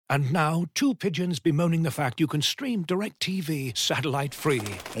And now, two pigeons bemoaning the fact you can stream DirecTV satellite-free.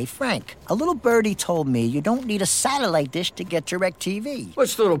 Hey, Frank, a little birdie told me you don't need a satellite dish to get DirecTV.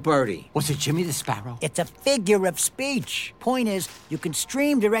 What's little birdie? Was it Jimmy the Sparrow? It's a figure of speech. Point is, you can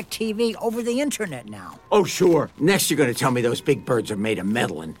stream DirecTV over the internet now. Oh, sure. Next you're going to tell me those big birds are made of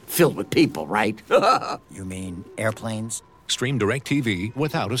metal and filled with people, right? You mean airplanes? Stream DirecTV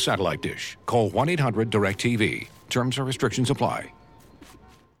without a satellite dish. Call 1-800-DirecTV. Terms and restrictions apply.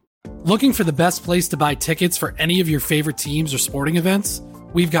 Looking for the best place to buy tickets for any of your favorite teams or sporting events?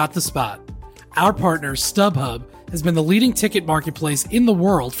 We've got the spot. Our partner, StubHub, has been the leading ticket marketplace in the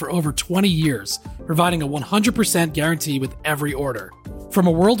world for over 20 years, providing a 100% guarantee with every order. From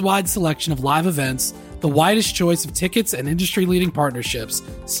a worldwide selection of live events, the widest choice of tickets, and industry-leading partnerships,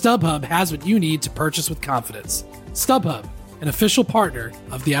 StubHub has what you need to purchase with confidence. StubHub, an official partner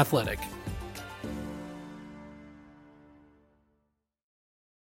of The Athletic.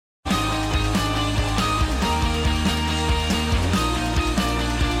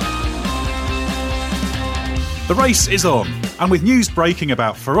 The race is on, and with news breaking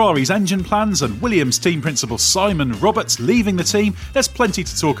about Ferrari's engine plans and Williams team principal Simon Roberts leaving the team, there's plenty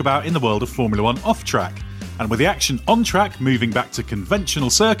to talk about in the world of Formula One off-track. And with the action on track moving back to conventional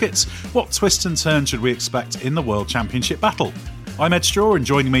circuits, what twists and turns should we expect in the World Championship battle? I'm Ed Straw, and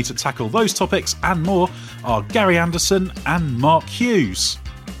joining me to tackle those topics and more are Gary Anderson and Mark Hughes.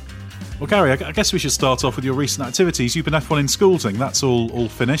 Well, Gary, I guess we should start off with your recent activities. You've been F1 in Scoulting, that's all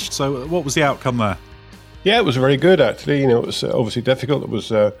finished, so what was the outcome there? Yeah, it was very good actually. It was obviously difficult. It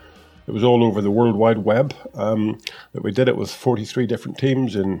was all over the World Wide Web. But we did it with 43 different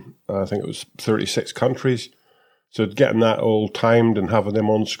teams in I think it was 36 countries. So getting that all timed and having them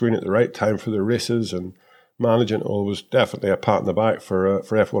on screen at the right time for the races and managing it all was definitely a pat on the back for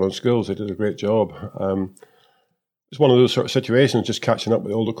F1 on Schools. They did a great job. It's one of those sort of situations, just catching up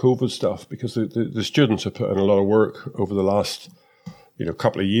with all the COVID stuff, because the students have put in a lot of work over the last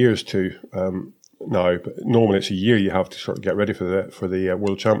couple of years to. Now, but normally it's a year you have to sort of get ready for the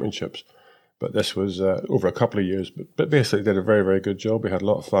World Championships, but this was over a couple of years. But basically, did a very, very good job. We had a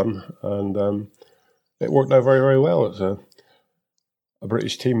lot of fun, and it worked out very, very well. It's a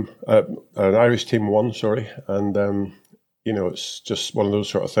British team, an Irish team won, sorry, and it's just one of those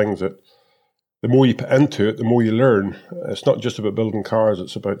sort of things that the more you put into it, the more you learn. It's not just about building cars;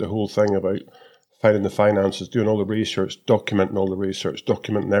 it's about the whole thing about finding the finances, doing all the research, documenting all the research,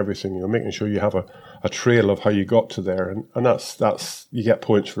 documenting everything, making sure you have a trail of how you got to there. And that's you get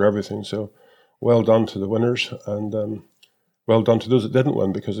points for everything. So well done to the winners, and well done to those that didn't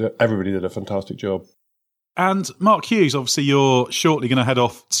win, because everybody did a fantastic job. And Mark Hughes, obviously you're shortly going to head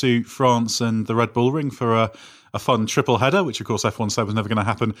off to France and the Red Bull Ring for a fun triple header, which of course F1 said was never going to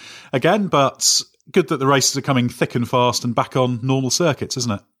happen again. But good that the races are coming thick and fast and back on normal circuits,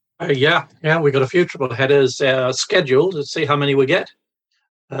 isn't it? Yeah, we got a few triple headers scheduled. Let's see how many we get.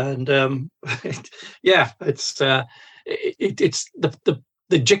 And it's the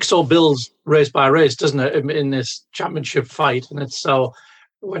jigsaw builds race by race, doesn't it, in this championship fight? And it's so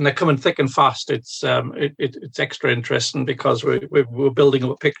when they're coming thick and fast, it's extra interesting, because we're building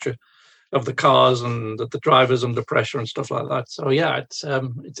up a picture of the cars and the drivers under pressure and stuff like that. So yeah,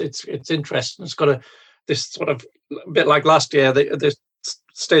 it's interesting. It's got this sort of a bit like last year. This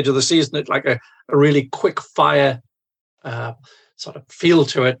stage of the season, it's like a really quick fire sort of feel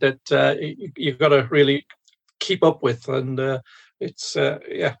to it that you've got to really keep up with, and I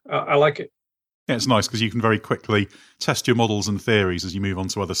like it. Yeah, it's nice because you can very quickly test your models and theories as you move on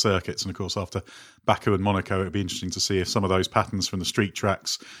to other circuits. And of course, after Baku and Monaco, it'd be interesting to see if some of those patterns from the street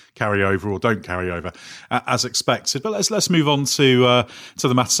tracks carry over or don't carry over as expected. But let's move on to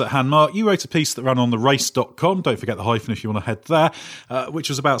the matters at hand. Mark, you wrote a piece that ran on therace.com. Don't forget the hyphen if you want to head there, which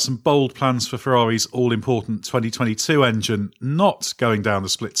was about some bold plans for Ferrari's all-important 2022 engine not going down the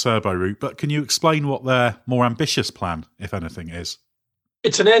split turbo route. But can you explain what their more ambitious plan, if anything, is?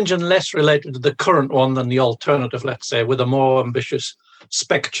 It's an engine less related to the current one than the alternative, let's say, with a more ambitious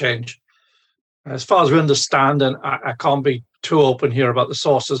spec change. As far as we understand, and I can't be too open here about the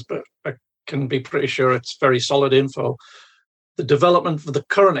sources, but I can be pretty sure it's very solid info. The development for the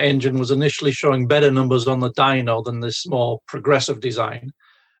current engine was initially showing better numbers on the dyno than this more progressive design.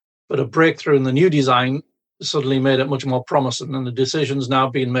 But a breakthrough in the new design suddenly made it much more promising, and the decision's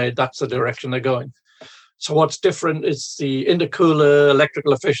now being made that's the direction they're going. So what's different is the intercooler,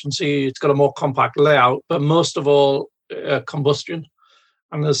 electrical efficiency. It's got a more compact layout, but most of all, combustion.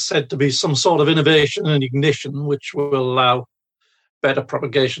 And there's said to be some sort of innovation in ignition, which will allow better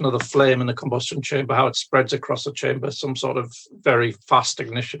propagation of the flame in the combustion chamber, how it spreads across the chamber, some sort of very fast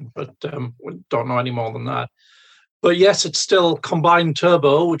ignition, but we don't know any more than that. But yes, it's still combined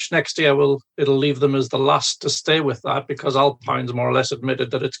turbo, which next year it'll leave them as the last to stay with that, because Alpine's more or less admitted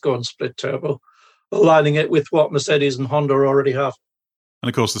that it's going split turbo, aligning it with what Mercedes and Honda already have. And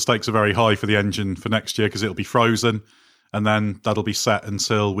of course, the stakes are very high for the engine for next year because it'll be frozen, and then that'll be set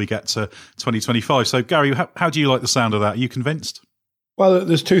until we get to 2025. So, Gary, how do you like the sound of that? Are you convinced? Well,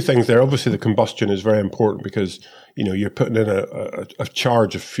 there's two things there. Obviously, the combustion is very important because you're putting in a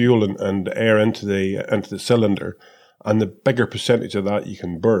charge of fuel and air into the cylinder, and the bigger percentage of that you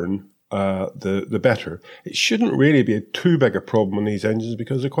can burn, the better. It shouldn't really be too big a problem on these engines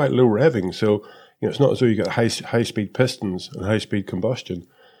because they're quite low revving. So it's not as though you got high speed pistons and high speed combustion.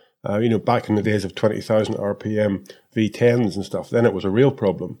 Back in the days of 20,000 RPM V10s and stuff, then it was a real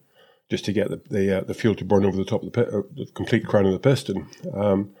problem just to get the fuel to burn over the top of the complete crown of the piston.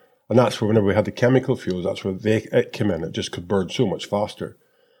 And that's where, whenever we had the chemical fuels, that's where it came in. It just could burn so much faster.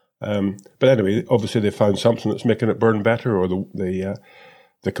 But anyway, obviously they found something that's making it burn better, or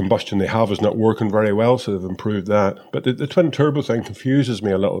the combustion they have is not working very well, so they've improved that. But the twin turbo thing confuses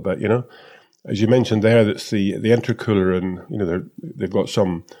me a little bit. As you mentioned there, that's the intercooler, and they've got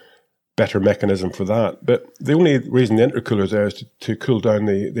some better mechanism for that. But the only reason the intercooler is there is to cool down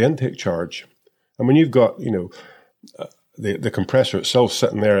the intake charge. And when you've got the compressor itself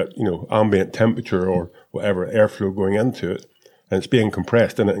sitting there at ambient temperature or whatever airflow going into it, and it's being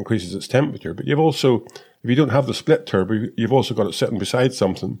compressed, and it increases its temperature. But you've also, if you don't have the split turbo, you've also got it sitting beside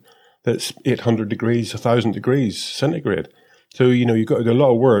something that's 800 degrees, 1,000 degrees centigrade. So, you've got to do a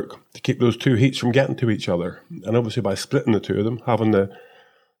lot of work to keep those two heats from getting to each other. And obviously by splitting the two of them, having the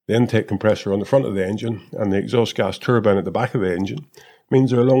intake compressor on the front of the engine and the exhaust gas turbine at the back of the engine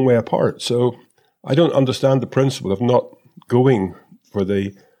means they're a long way apart. So I don't understand the principle of not going for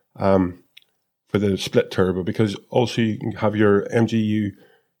the split turbo, because also you can have your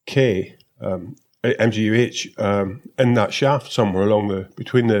MGU-H in that shaft somewhere along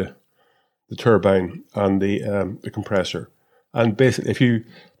between the turbine and the compressor. And basically,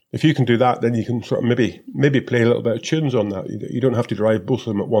 if you can do that, then you can sort of maybe play a little bit of tunes on that. You don't have to drive both of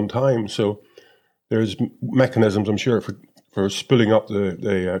them at one time. So there's mechanisms, I'm sure, for spooling up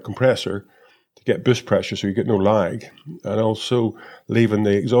the compressor to get boost pressure so you get no lag, and also leaving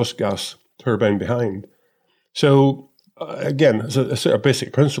the exhaust gas turbine behind. So again, it's a sort of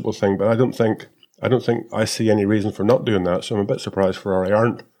basic principle thing, but I don't think I see any reason for not doing that. So I'm a bit surprised Ferrari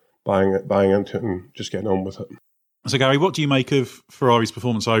aren't buying into it and just getting on with it. So, Gary, what do you make of Ferrari's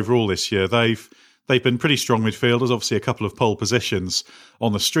performance overall this year? They've been pretty strong midfielders, obviously a couple of pole positions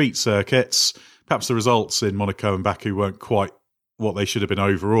on the street circuits. Perhaps the results in Monaco and Baku weren't quite what they should have been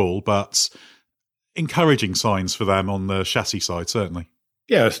overall, but encouraging signs for them on the chassis side, certainly.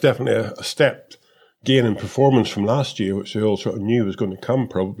 Yeah, it's definitely a step gain in performance from last year, which they all sort of knew was going to come,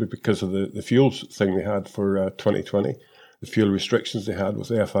 probably because of the fuel thing they had for 2020, the fuel restrictions they had with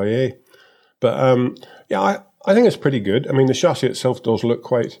the FIA. But I think it's pretty good. I mean, the chassis itself does look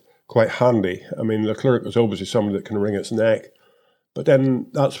quite handy. I mean, Leclerc is obviously somebody that can wring its neck, but then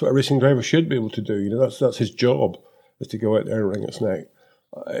that's what a racing driver should be able to do. That's his job, is to go out there and wring its neck.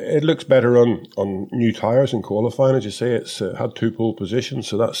 It looks better on new tyres in qualifying, as you say. It's had two pole positions,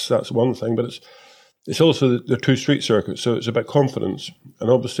 so that's one thing. But it's also the two street circuits, so it's about confidence.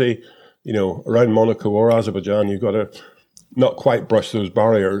 And obviously, around Monaco or Azerbaijan, you've got to not quite brush those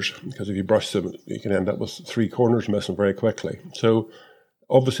barriers, because if you brush them, you can end up with three corners missing very quickly. So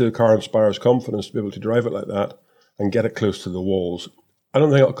obviously the car inspires confidence to be able to drive it like that and get it close to the walls. I don't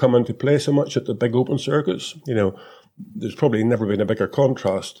think it'll come into play so much at the big open circuits. There's probably never been a bigger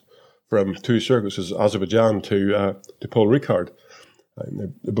contrast from two circuits as Azerbaijan to Paul Ricard.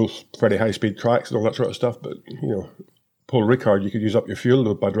 They're both very high-speed tracks and all that sort of stuff, but, Paul Ricard, you could use up your fuel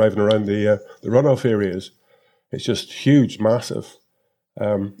load by driving around the runoff areas. It's just huge, massive.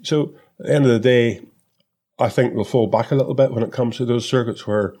 So at the end of the day, I think they'll fall back a little bit when it comes to those circuits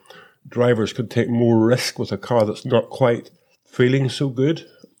where drivers could take more risk with a car that's not quite feeling so good,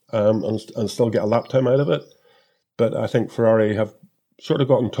 and still get a lap time out of it. But I think Ferrari have sort of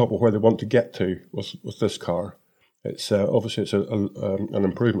got on top of where they want to get to with this car. It's obviously it's an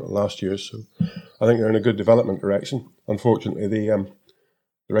improvement on last year's, so I think they're in a good development direction. Unfortunately, the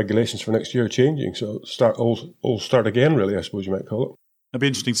regulations for next year are changing, so all start again, really, I suppose you might call it. It'll be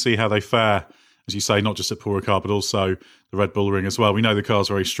interesting to see how they fare, as you say, not just at Paul Ricard, but also the Red Bull Ring as well. We know the car's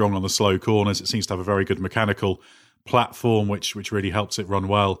very strong on the slow corners. It seems to have a very good mechanical platform, which really helps it run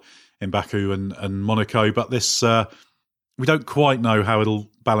well in Baku and Monaco. But this, we don't quite know how it'll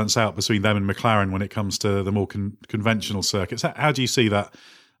balance out between them and McLaren when it comes to the more conventional circuits. How do you see that,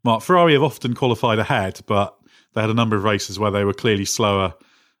 Mark? Ferrari have often qualified ahead, but they had a number of races where they were clearly slower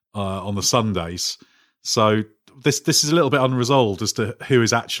on the Sundays. So this is a little bit unresolved as to who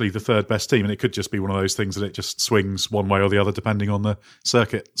is actually the third best team, and it could just be one of those things that it just swings one way or the other depending on the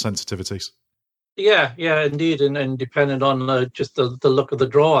circuit sensitivities. Yeah, indeed, and depending on just the look of the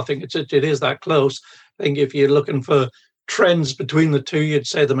draw, I think it is that close. I think if you're looking for trends between the two, you'd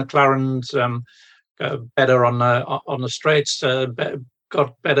say the McLaren's better on the straights,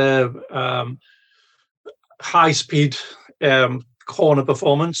 got better high speed corner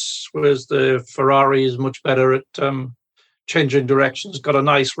performance, whereas the Ferrari is much better at changing directions. Got a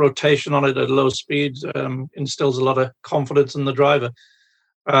nice rotation on it at low speed, instills a lot of confidence in the driver.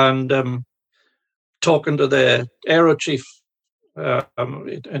 And talking to their aero chief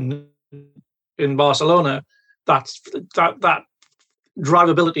in Barcelona, that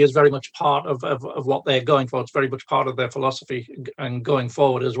drivability is very much part of what they're going for. It's very much part of their philosophy and going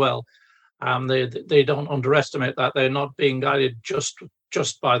forward as well. They don't underestimate that. They're not being guided just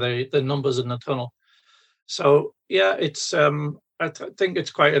by the numbers in the tunnel. So yeah, it's I think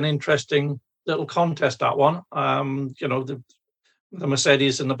it's quite an interesting little contest, that one. The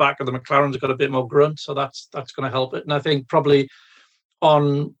Mercedes in the back of the McLaren's got a bit more grunt, so that's going to help it. And I think probably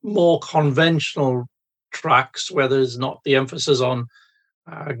on more conventional tracks where there's not the emphasis on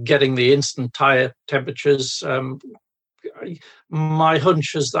getting the instant tyre temperatures, my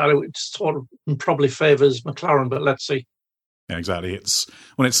hunch is that it sort of probably favours McLaren, but let's see. Yeah, exactly.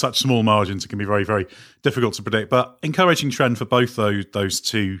 When it's such small margins, it can be very, very difficult to predict. But encouraging trend for both those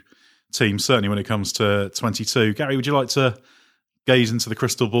two teams, certainly when it comes to 22. Gary, would you like to gaze into the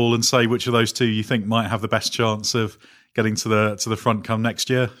crystal ball and say which of those two you think might have the best chance of getting to the front come next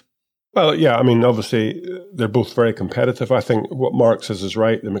year? Well, yeah, I mean, obviously they're both very competitive. I think what Mark says is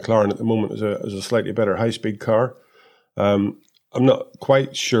right. The McLaren at the moment is a slightly better high-speed car. I'm not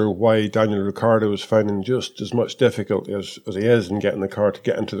quite sure why Daniel Ricciardo is finding just as much difficulty as he is in getting the car to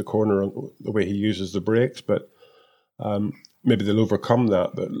get into the corner the way he uses the brakes, but maybe they'll overcome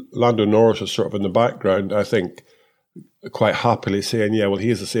that. But Lando Norris is sort of in the background, I think, quite happily saying, yeah, well, he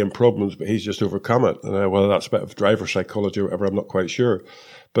has the same problems, but he's just overcome it. And whether that's a bit of driver psychology or whatever, I'm not quite sure.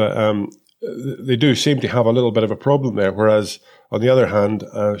 But they do seem to have a little bit of a problem there, whereas, on the other hand,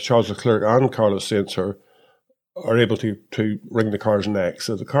 Charles Leclerc and Carlos Sainz are able to wring the car's neck.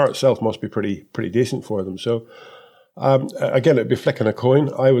 So the car itself must be pretty decent for them. So, again, it'd be flicking a coin.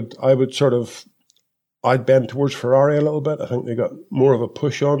 I'd bend towards Ferrari a little bit. I think they got more of a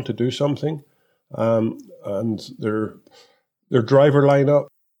push on to do something. And their driver lineup,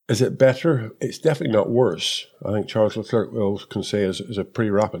 is it better? It's definitely not worse. I think Charles Leclerc can say is a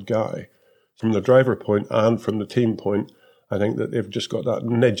pretty rapid guy. From the driver point and from the team point, I think that they've just got that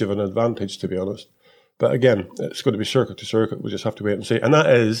nidge of an advantage, to be honest. But again, it's going to be circuit to circuit. We'll just have to wait and see. And that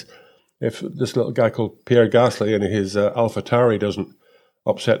is if this little guy called Pierre Gasly and his AlphaTauri doesn't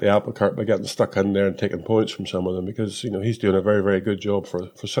upset the apple cart by getting stuck in there and taking points from some of them, because he's doing a very, very good job for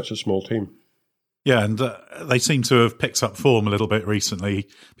such a small team. Yeah, and they seem to have picked up form a little bit recently.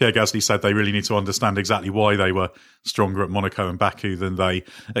 Pierre Gasly said they really need to understand exactly why they were stronger at Monaco and Baku than they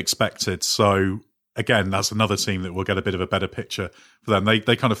expected. So, again, that's another team that will get a bit of a better picture for them.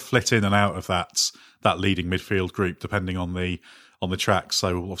 They kind of flit in and out of that leading midfield group depending on the track.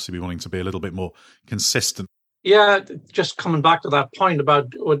 So we'll obviously be wanting to be a little bit more consistent. Yeah, just coming back to that point about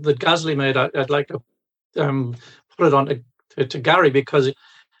what the Gasly made, I'd like to put it on to Gary, because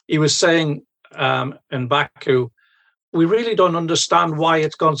he was saying in Baku, we really don't understand why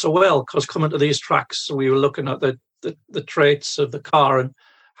it's gone so well, because coming to these tracks, we were looking at the traits of the car and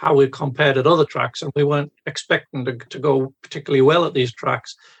how we compared at other tracks, and we weren't expecting to go particularly well at these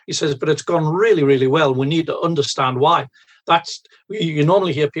tracks. He says, but it's gone really, really well. We need to understand why. You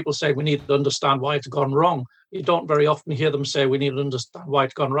normally hear people say we need to understand why it's gone wrong. You don't very often hear them say we need to understand why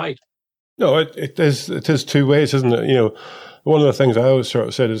it's gone right. No, it is two ways, isn't it? One of the things I always sort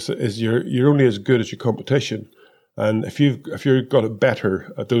of said is you're only as good as your competition, and if you've got it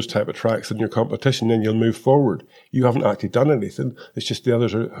better at those type of tracks than your competition, then you'll move forward. You haven't actually done anything. It's just the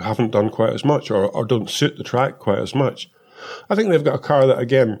others haven't done quite as much or don't suit the track quite as much. I think they've got a car that,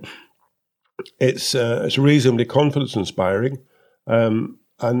 again, it's reasonably confidence inspiring, and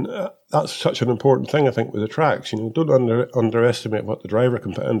that's such an important thing, I think, with the tracks. Don't underestimate what the driver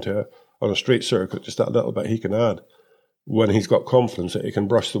can put into on a straight circuit, just that little bit he can add when he's got confidence that he can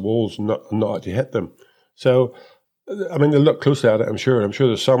brush the walls and not actually hit them. So, I mean, they'll look closely at it, I'm sure. I'm sure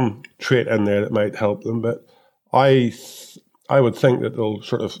there's some trait in there that might help them, but I would think that they'll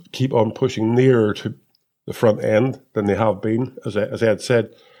sort of keep on pushing nearer to the front end than they have been. As I had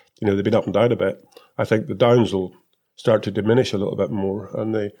said, they've been up and down a bit. I think the downs will start to diminish a little bit more,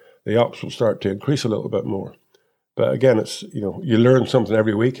 and the ups will start to increase a little bit more. But again, it's you learn something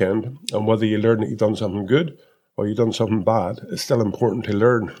every weekend, and whether you learn that you've done something good or you've done something bad, it's still important to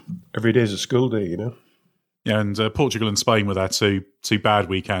learn. Every day is a school day, you know. Yeah, and Portugal and Spain were their two bad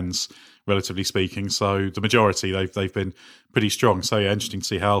weekends, relatively speaking. So the majority, they've been pretty strong. So yeah, interesting to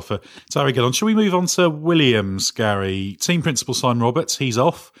see how Ferrari get on. Shall we move on to Williams, Gary? Team principal Simon Roberts, he's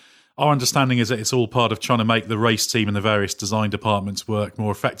off. Our understanding is that it's all part of trying to make the race team and the various design departments work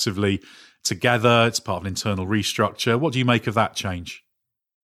more effectively together. It's part of an internal restructure. What do you make of that change?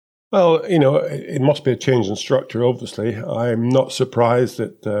 Well, you know, it must be a change in structure, obviously. I'm not surprised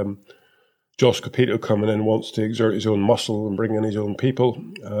that Josh Capito coming in wants to exert his own muscle and bring in his own people,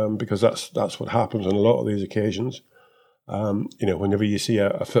 because that's what happens on a lot of these occasions. You know, whenever you see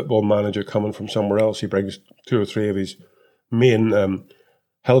a football manager coming from somewhere else, he brings 2 or 3 of his main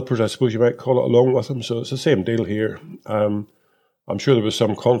helpers, I suppose you might call it, along with him. So it's the same deal here. I'm sure there was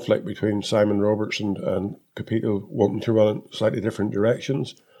some conflict between Simon Roberts and Capito wanting to run in slightly different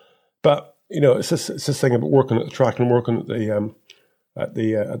directions. But, you know, it's this thing about working at the track and working at the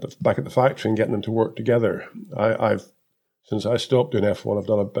back at the factory and getting them to work together. I've since I stopped doing F1, I've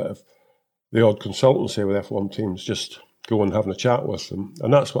done a bit of the odd consultancy with F1 teams, just going and having a chat with them,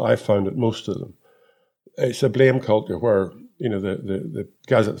 and that's what I found at most of them. It's a blame culture where, you know, the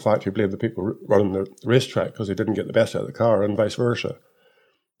guys at the factory blame the people running the racetrack because they didn't get the best out of the car, and vice versa.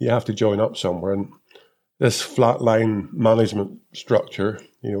 You have to join up somewhere, and this flat line management structure,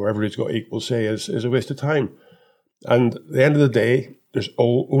 you know, where everybody's got equal say, is a waste of time. And at the end of the day, there's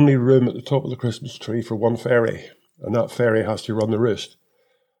only room at the top of the Christmas tree for one ferry, and that ferry has to run the roost.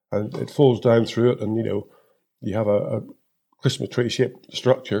 And it falls down through it, and, you know, you have a Christmas tree shaped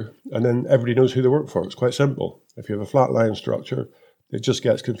structure, and then everybody knows who they work for. It's quite simple. If you have a flat line structure, it just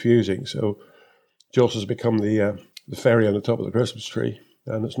gets confusing. So Joss has become the ferry on the top of the Christmas tree,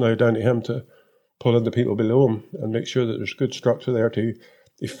 and it's now down to him to pull in the people below him and make sure that there's good structure there to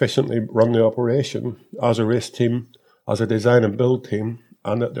efficiently run the operation as a race team, as a design and build team,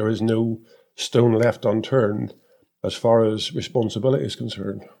 and that there is no stone left unturned as far as responsibility is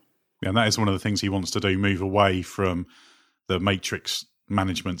concerned. Yeah, and that is one of the things he wants to do, move away from the matrix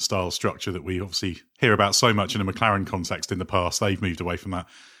management style structure that we obviously hear about so much in a McLaren context in the past. They've moved away from that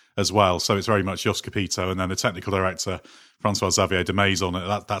as well. So it's very much Jos Capito and then the technical director, Francois Xavier de Maison.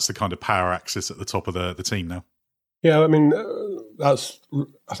 That's the kind of power axis at the top of the team now. Yeah, I mean, I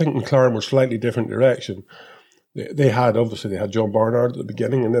think McLaren were slightly different direction. They had John Barnard at the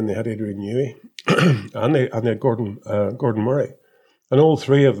beginning, and then they had Adrian Newey, and they had Gordon Murray. And all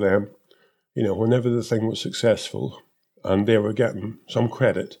 3 of them, you know, whenever the thing was successful and they were getting some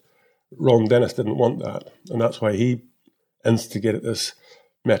credit, Ron Dennis didn't want that. And that's why he instigated this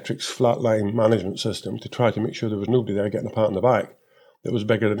metrics flatline management system to try to make sure there was nobody there getting a pat on the back that was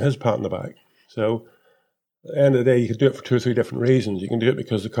bigger than his pat on the back. So at the end of the day, you could do it for 2 or 3 different reasons. You can do it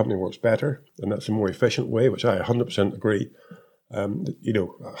because the company works better, and that's a more efficient way, which I 100% agree. You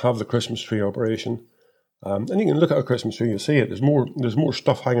know, have the Christmas tree operation. And you can look at a Christmas tree, you see it. There's more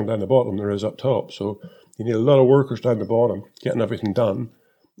stuff hanging down the bottom than there is up top. So you need a lot of workers down the bottom getting everything done.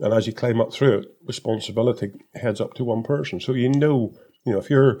 And as you climb up through it, responsibility heads up to one person. So you know, if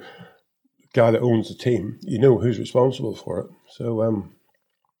you're the guy that owns the team, you know who's responsible for it. So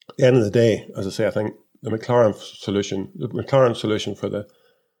at the end of the day, as I say, I think the McLaren solution for the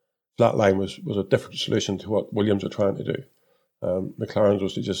flat line was a different solution to what Williams are trying to do. McLaren's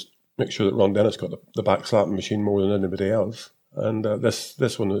was to just make sure that Ron Dennis got the back slapping machine more than anybody else. And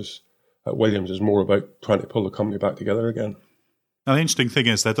this one is, at Williams, is more about trying to pull the company back together again. Now, the interesting thing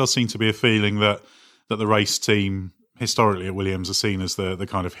is there does seem to be a feeling that the race team historically at Williams are seen as the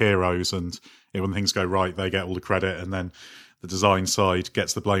kind of heroes, and when things go right, they get all the credit, and then the design side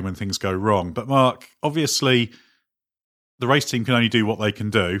gets the blame when things go wrong. But Mark, obviously, the race team can only do what they can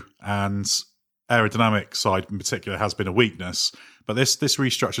do, and aerodynamic side in particular has been a weakness. But this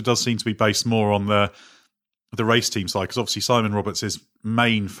restructure does seem to be based more on the race team side, because obviously Simon Roberts'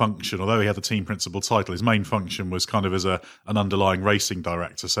 main function, although he had the team principal title, his main function was kind of as an underlying racing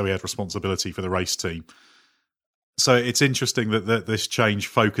director, so he had responsibility for the race team. So it's interesting that this change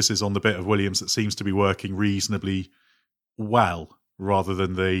focuses on the bit of Williams that seems to be working reasonably well, rather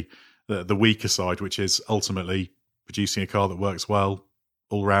than the weaker side, which is ultimately producing a car that works well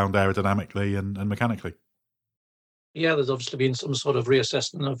all round aerodynamically and mechanically. Yeah, there's obviously been some sort of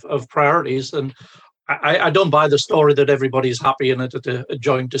reassessment of priorities, and I don't buy the story that everybody's happy in it at a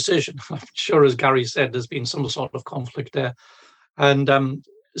joint decision. I'm sure, as Gary said, there's been some sort of conflict there. And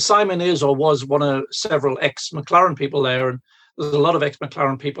Simon is or was one of several ex-McLaren people there, and there's a lot of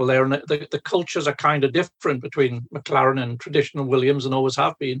ex-McLaren people there, and the cultures are kind of different between McLaren and traditional Williams, and always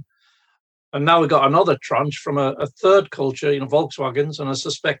have been. And now we've got another tranche from a third culture, Volkswagens, and I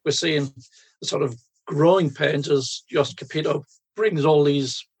suspect we're seeing the sort of growing pains as Jos Capito brings all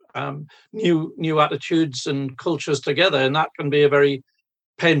these new attitudes and cultures together, and that can be a very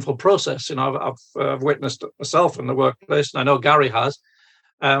painful process. I've witnessed it myself in the workplace, and I know Gary has.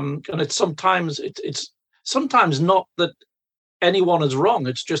 And it's sometimes not that anyone is wrong.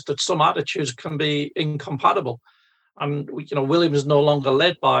 It's just that some attitudes can be incompatible. And Williams is no longer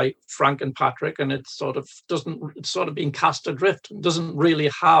led by Frank and Patrick, and it's sort of being cast adrift. It doesn't really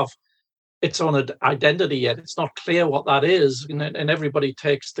have its own identity yet. It's not clear what that is, and everybody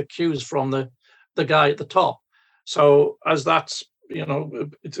takes the cues from the guy at the top. So as that's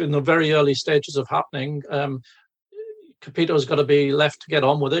it's in the very early stages of happening. Capito's got to be left to get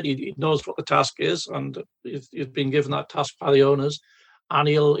on with it. He knows what the task is, and he's been given that task by the owners, and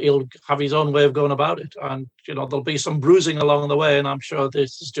he'll have his own way of going about it. And there'll be some bruising along the way, and I'm sure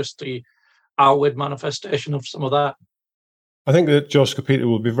this is just the outward manifestation of some of that. I think that Jos Capito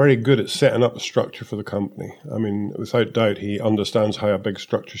will be very good at setting up a structure for the company. I mean, without doubt, he understands how a big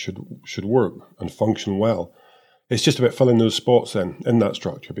structure should work and function well. It's just about filling those spots then in that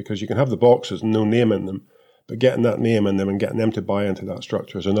structure, because you can have the boxes and no name in them, but getting that name in them and getting them to buy into that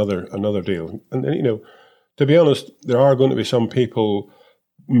structure is another deal. And to be honest, there are going to be some people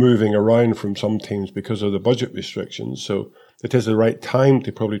moving around from some teams because of the budget restrictions. So it is the right time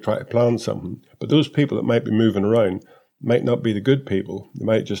to probably try to plan something. But those people that might be moving around might not be the good people. They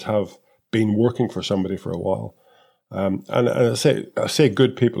might just have been working for somebody for a while. And I say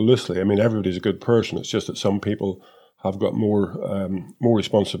good people loosely. I mean, everybody's a good person. It's just that some people have got more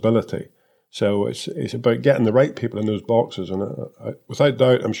responsibility. So it's about getting the right people in those boxes. And without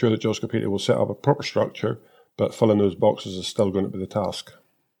doubt, I'm sure that Jos Capito will set up a proper structure, but filling those boxes is still going to be the task.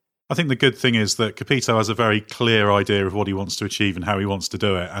 I think the good thing is that Capito has a very clear idea of what he wants to achieve and how he wants to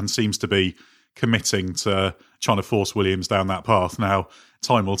do it, and seems to be committing to trying to force Williams down that path. Now,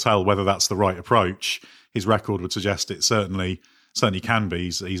 time will tell whether that's the right approach. His record would suggest it certainly can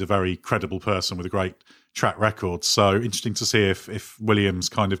be. He's a very credible person with a great track record. So interesting to see if Williams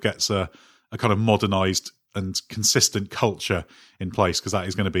kind of gets a kind of modernised and consistent culture in place, because that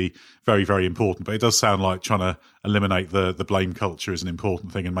is going to be very, very important. But it does sound like trying to eliminate the blame culture is an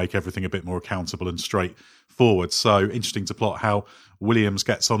important thing and make everything a bit more accountable and straightforward. So interesting to plot how Williams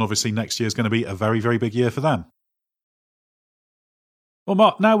gets on. Obviously, next year is going to be a very, very big year for them. Well,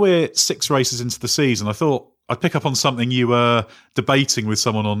 Mark, now we're 6 races into the season. I thought I'd pick up on something you were debating with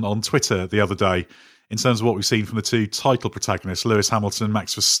someone on Twitter the other day in terms of what we've seen from the 2 title protagonists, Lewis Hamilton and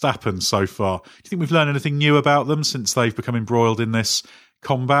Max Verstappen so far. Do you think we've learned anything new about them since they've become embroiled in this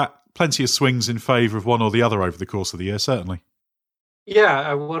combat? Plenty of swings in favour of one or the other over the course of the year, certainly.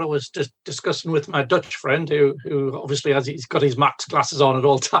 Yeah, what I was just discussing with my Dutch friend, who obviously he's got his Max glasses on at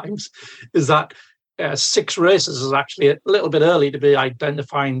all times, is that 6 races is actually a little bit early to be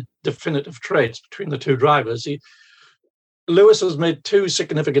identifying definitive traits between the 2 drivers. Lewis has made 2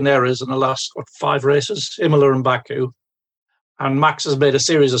 significant errors in the last 5 races, Imola and Baku, and Max has made a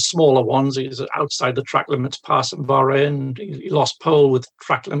series of smaller ones. He's outside the track limits pass in Bahrain. He lost pole with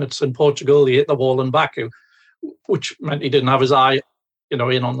track limits in Portugal. He hit the wall in Baku, which meant he didn't have his eye, in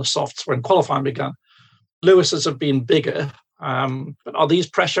on the softs when qualifying began. Lewis's have been bigger, but are these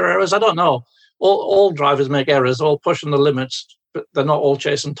pressure errors? I don't know. All drivers make errors, all pushing the limits, but they're not all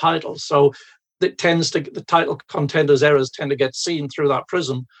chasing titles. So the title contenders' errors tend to get seen through that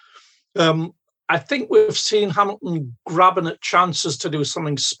prism. I think we've seen Hamilton grabbing at chances to do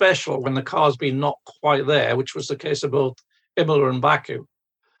something special when the car's been not quite there, which was the case of both Imola and Baku.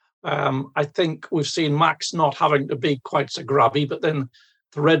 I think we've seen Max not having to be quite so grabby, but then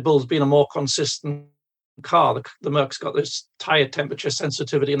the Red Bull's been a more consistent car. The Merc's got this tyre temperature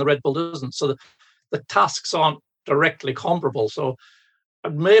sensitivity and the Red Bull doesn't. So the tasks aren't directly comparable. So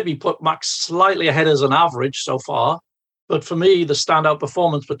I'd maybe put Max slightly ahead as an average so far. But for me, the standout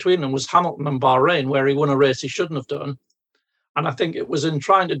performance between them was Hamilton and Bahrain, where he won a race he shouldn't have done. And I think it was in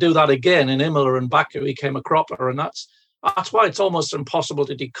trying to do that again in Imola and Baku, he came a cropper. And that's why it's almost impossible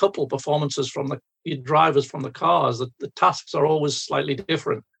to decouple performances from the drivers from the cars. The tasks are always slightly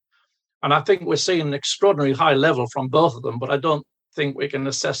different. And I think we're seeing an extraordinary high level from both of them, but I don't think we can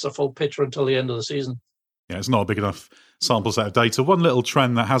assess a full picture until the end of the season. Yeah, it's not a big enough sample set of data. One little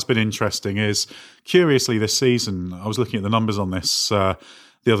trend that has been interesting is, curiously this season, I was looking at the numbers on this the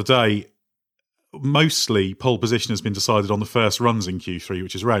other day, mostly pole position has been decided on the first runs in Q3,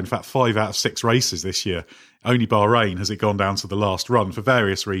 which is rare. In fact, 5 out of 6 races this year. Only Bahrain has it gone down to the last run for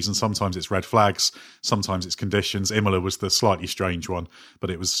various reasons. Sometimes it's red flags, sometimes it's conditions. Imola was the slightly strange one, but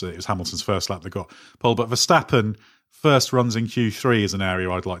it was Hamilton's first lap that got pole. But Verstappen, first runs in Q3 is an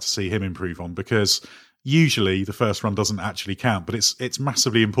area I'd like to see him improve on, because usually the first run doesn't actually count, but it's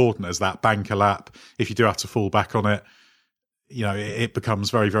massively important as that banker lap. If you do have to fall back on it, it becomes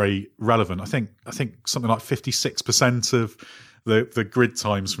very, very relevant. I think something like 56% of the grid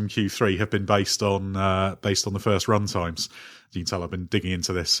times from Q3 have been based on the first run times. You can tell I've been digging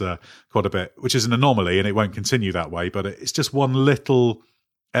into this quite a bit, which is an anomaly, and it won't continue that way. But it's just one little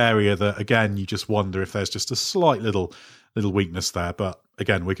area that, again, you just wonder if there's just a slight little weakness there. But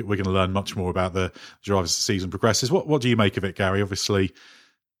again, we're going to learn much more about the drivers as the season progresses. What do you make of it, Gary? Obviously,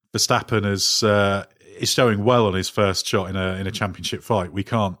 Verstappen is showing well on his first shot in a championship fight. We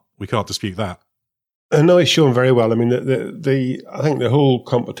can't dispute that. No, he's shown very well. I mean, I think the whole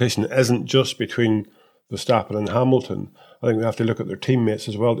competition isn't just between Verstappen and Hamilton. I think they have to look at their teammates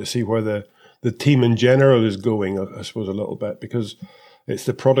as well to see where the team in general is going, I suppose, a little bit, because it's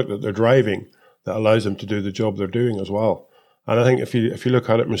the product that they're driving that allows them to do the job they're doing as well. And I think if you look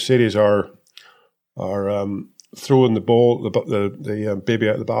at it, Mercedes are throwing the ball, the baby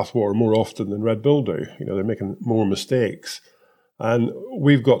out of the bathwater more often than Red Bull do. They're making more mistakes. And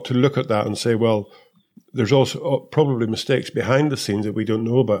we've got to look at that and say, well, there's also probably mistakes behind the scenes that we don't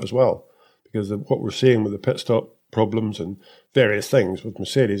know about as well. Because what we're seeing with the pit stop problems and various things with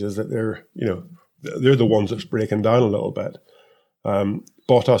Mercedes is that they're the ones that's breaking down a little bit.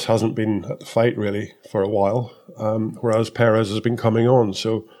 Bottas hasn't been at the fight really for a while, whereas Perez has been coming on.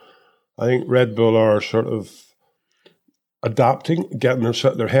 So I think Red Bull are sort of adapting, getting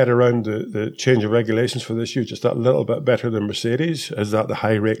their head around the change of regulations for this year just that little bit better than Mercedes. Is that the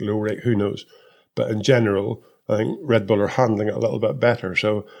high rake, low rake? Who knows? But in general, I think Red Bull are handling it a little bit better.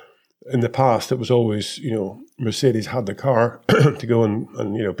 So in the past, it was always, Mercedes had the car to go and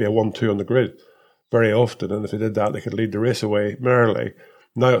be a 1-2 on the grid very often. And if they did that, they could lead the race away merrily.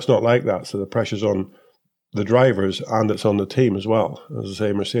 Now it's not like that. So the pressure's on the drivers and it's on the team as well. As I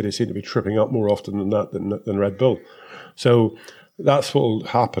say, Mercedes seem to be tripping up more often than that than Red Bull. So that's what will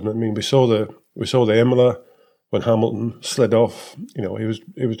happen. I mean, we saw the Imola when Hamilton slid off. He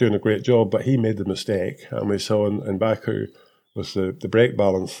was doing a great job, but he made the mistake. And we saw in Baku with the brake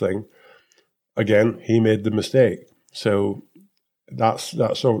balance thing, again, he made the mistake. So that's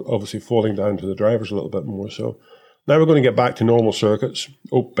obviously falling down to the drivers a little bit more. So now we're going to get back to normal circuits,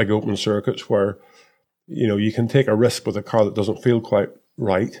 big open circuits where, you can take a risk with a car that doesn't feel quite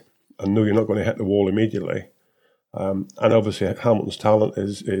right and know you're not going to hit the wall immediately. And obviously Hamilton's talent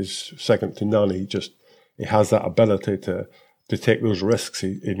is second to none. He has that ability to take those risks.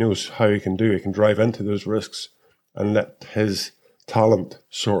 He knows how he can do. He can drive into those risks and let his talent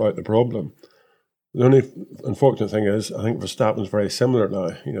sort out the problem. The only unfortunate thing is, I think Verstappen's very similar now.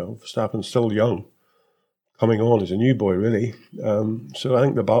 Verstappen's still young, coming on. He's a new boy, really. So I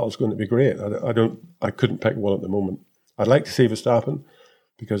think the battle's going to be great. I couldn't pick one at the moment. I'd like to see Verstappen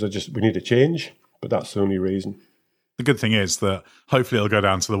because we need a change, but that's the only reason. The good thing is that hopefully it'll go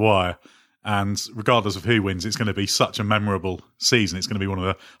down to the wire. And regardless of who wins, it's going to be such a memorable season. It's going to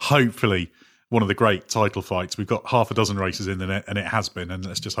be hopefully one of the great title fights. We've got half a dozen races in it, and it has been, and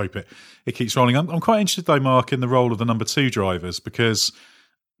let's just hope it keeps rolling. I'm quite interested, though, Mark, in the role of the number 2 drivers, because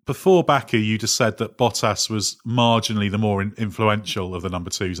before Baku, you just said that Bottas was marginally the more influential of the number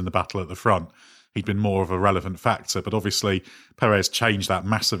 2s in the battle at the front. He'd been more of a relevant factor, but obviously Perez changed that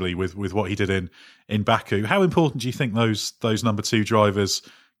massively with what he did in Baku. How important do you think those number 2 drivers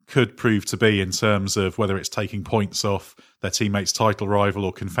could prove to be in terms of whether it's taking points off their teammates' title rival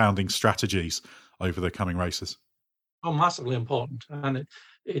or confounding strategies over the coming races? Oh, massively important. And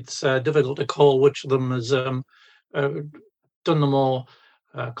it's difficult to call which of them has done the more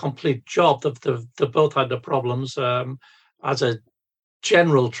complete job. They both had the problems. As a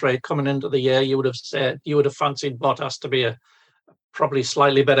general trait coming into the year, you would have fancied Bottas to be a probably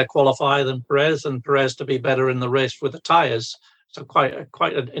slightly better qualifier than Perez, and Perez to be better in the race with the tyres. So quite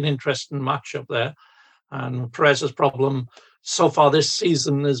an interesting matchup there. And Perez's problem so far this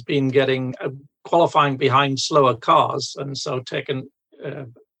season has been getting qualifying behind slower cars, and so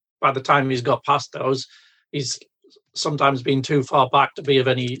by the time he's got past those, he's sometimes been too far back to be of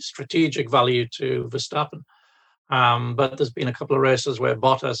any strategic value to Verstappen. But there's been a couple of races where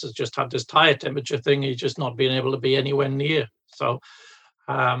Bottas has just had this tyre temperature thing. He's just not been able to be anywhere near. So,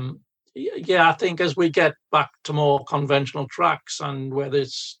 I think as we get back to more conventional tracks and where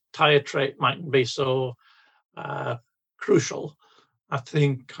this tyre trait mightn't be so crucial, I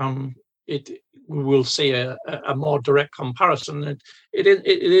think we will see a more direct comparison. It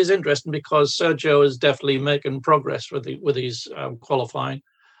is interesting because Sergio is definitely making progress with his qualifying,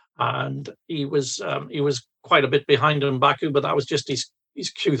 and he was quite a bit behind in Baku, but that was just his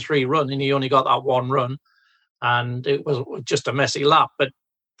Q3 run, and he only got that one run, and it was just a messy lap. But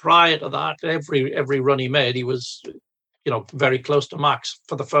prior to that, every run he made, he was, very close to max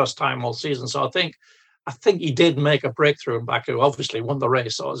for the first time all season. So I think he did make a breakthrough in Baku. Obviously, won the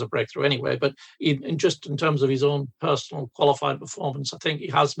race, so it was a breakthrough anyway. But in terms of his own personal qualified performance, I think he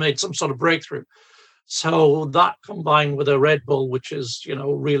has made some sort of breakthrough. So that combined with a Red Bull, which is,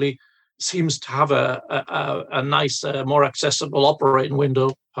 really seems to have a nice, more accessible operating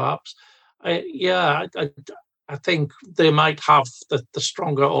window, perhaps. I think they might have the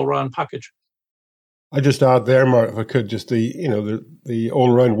stronger all-round package. I just add there, Mark, if I could, just the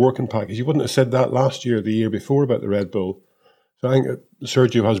all-round working package. You wouldn't have said that last year, the year before about the Red Bull. So I think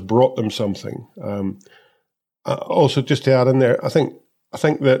Sergio has brought them something. Also, just to add in there, I think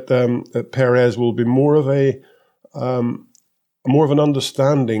that Perez will be more of an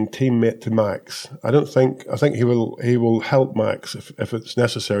understanding teammate to Max. I think he will help Max if it's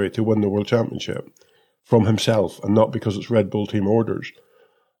necessary to win the World Championship from himself and not because it's Red Bull team orders.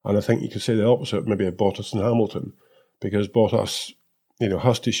 And I think you could say the opposite, maybe of Bottas and Hamilton, because Bottas,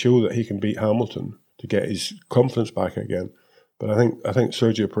 has to show that he can beat Hamilton to get his confidence back again. But I think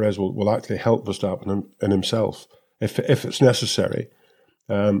Sergio Perez will actually help Verstappen and himself if it's necessary.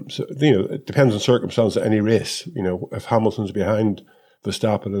 It depends on circumstance at any race. If Hamilton's behind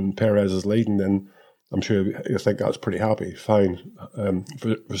Verstappen and Perez is leading, then I'm sure you think that's pretty happy. Fine,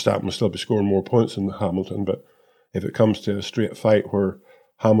 Verstappen will still be scoring more points than Hamilton, but if it comes to a straight fight where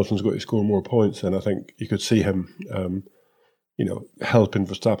Hamilton's got to score more points, then I think you could see him, helping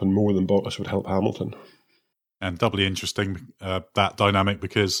Verstappen more than Bottas would help Hamilton. And doubly interesting, that dynamic,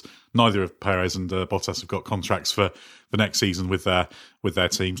 because neither of Perez and Bottas have got contracts for the next season with their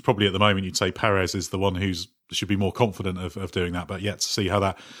teams. Probably at the moment you'd say Perez is the one who should be more confident of doing that, but yet to see how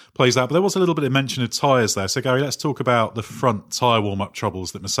that plays out. But there was a little bit of mention of tyres there. So Gary, let's talk about the front tyre warm-up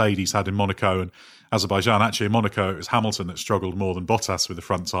troubles that Mercedes had in Monaco and Azerbaijan. Actually in Monaco it was Hamilton that struggled more than Bottas with the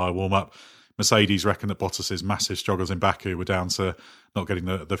front tyre warm-up. Mercedes reckon that Bottas's massive struggles in Baku were down to not getting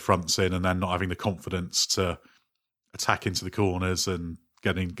the fronts in and then not having the confidence to attack into the corners and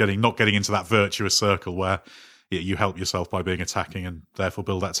not getting into that virtuous circle where you help yourself by being attacking and therefore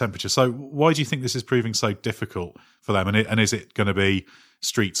build that temperature. So why do you think this is proving so difficult for them? And is it going to be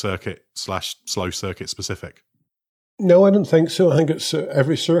street circuit / slow circuit specific? No, I don't think so. I think it's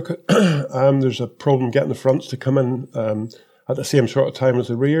every circuit. There's a problem getting the fronts to come in at the same sort of time as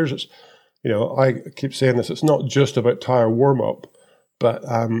the rears. It's, I keep saying this, it's not just about tyre warm-up, but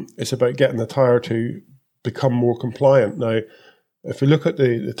it's about getting the tyre to become more compliant. Now, if you look at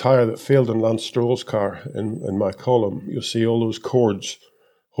the tyre that failed in Lance Stroll's car in my column, you'll see all those cords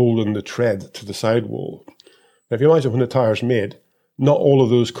holding the tread to the sidewall. Now, if you imagine when the tyre's made, not all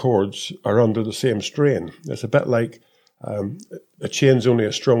of those cords are under the same strain. It's a bit like a chain's only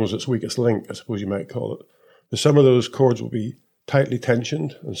as strong as its weakest link, I suppose you might call it. But some of those cords will be tightly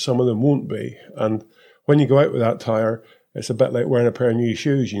tensioned and some of them won't be. And when you go out with that tyre, it's a bit like wearing a pair of new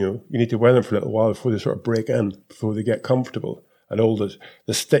shoes. You need to wear them for a little while before they sort of break in, before they get comfortable. And all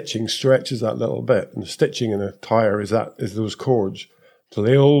the stitching stretches that little bit. And the stitching in a tyre is those cords. So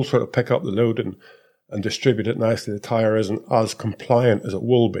they all sort of pick up the load and distribute it nicely. The tyre isn't as compliant as it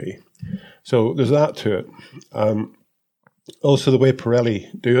will be. So there's that to it. Also, the way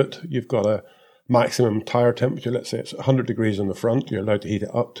Pirelli do it, you've got a maximum tyre temperature. Let's say it's 100 degrees in the front. You're allowed to heat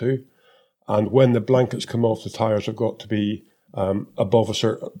it up to. And when the blankets come off, the tyres have got to be above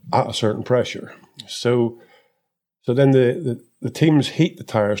at a certain pressure. So then the teams heat the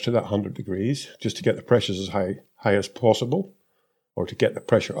tyres to that 100 degrees just to get the pressures as high as possible, or to get the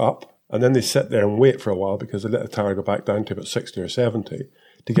pressure up. And then they sit there and wait for a while because they let the tyre go back down to about 60 or 70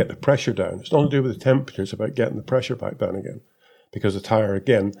 to get the pressure down. It's not to do with the temperature, it's about getting the pressure back down again. Because the tyre,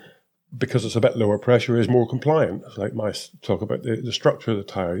 again, because it's a bit lower pressure, is more compliant. It's like my talk about the structure of the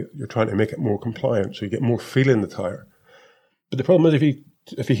tyre. You're trying to make it more compliant so you get more feel in the tyre. But the problem is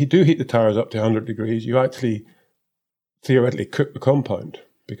if you do heat the tyres up to 100 degrees, you actually theoretically cook the compound,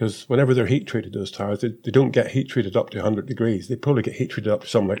 because whenever they're heat treated, those tyres, they don't get heat treated up to 100 degrees. They probably get heat treated up to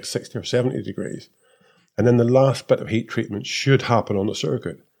something like 60 or 70 degrees. And then the last bit of heat treatment should happen on the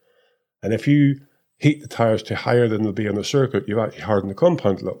circuit. And if you heat the tyres to higher than they'll be on the circuit, you've actually hardened the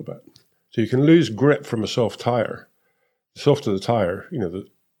compound a little bit. So you can lose grip from a soft tyre. The softer the tyre,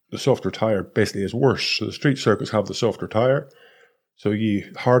 the softer tyre basically is worse. So the street circuits have the softer tyre. So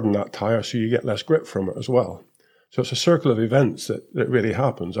you harden that tyre so you get less grip from it as well. So it's a circle of events that really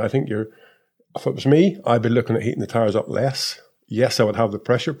happens. I think if it was me, I'd be looking at heating the tyres up less. Yes, I would have the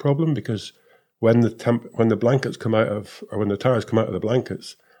pressure problem because when the blankets come out of, or when the tyres come out of the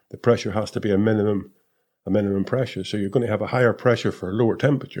blankets, the pressure has to be a minimum pressure. So you're going to have a higher pressure for a lower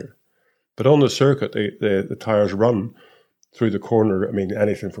temperature. But on the circuit, the tyres run through the corner. I mean,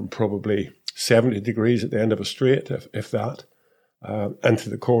 anything from probably 70 degrees at the end of a straight, if that, into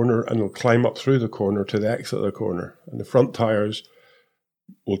the corner, and it'll climb up through the corner to the exit of the corner. And the front tyres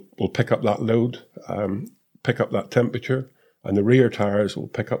will pick up that load, pick up that temperature, and the rear tyres will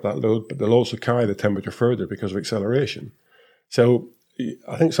pick up that load, but they'll also carry the temperature further because of acceleration. So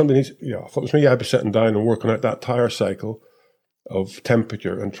I think somebody needs, if it was me, I'd be sitting down and working out that tyre cycle of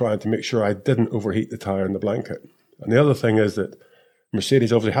temperature and trying to make sure I didn't overheat the tyre in the blanket. And the other thing is that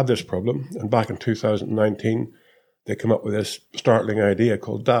Mercedes obviously had this problem, and back in 2019, they came up with this startling idea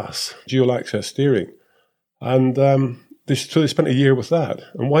called DAS, dual access steering. And they spent a year with that.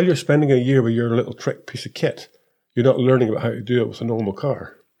 And while you're spending a year with your little trick piece of kit, you're not learning about how to do it with a normal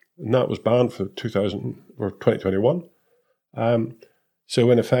car. And that was banned for 2021.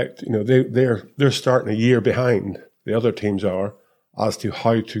 So in effect, they're starting a year behind the other teams are as to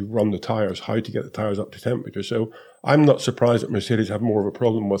how to run the tyres, how to get the tyres up to temperature. So I'm not surprised that Mercedes have more of a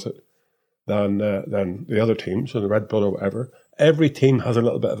problem with it than the other teams, or the Red Bull or whatever. Every team has a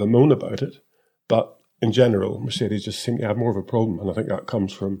little bit of a moan about it, but in general, Mercedes just seem to have more of a problem, and I think that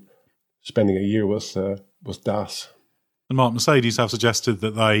comes from spending a year with DAS. And Mark, Mercedes have suggested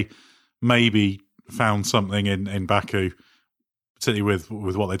that they maybe found something in Baku, particularly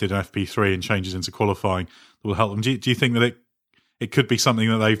with what they did in FP3 and changes into qualifying, that will help them. Do you think that it could be something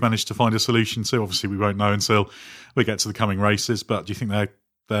that they've managed to find a solution to? Obviously, we won't know until we get to the coming races, but do you think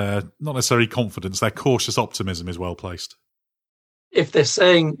they're not necessarily confidence, their cautious optimism is well placed? If they're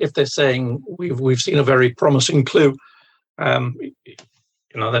saying we've seen a very promising clue,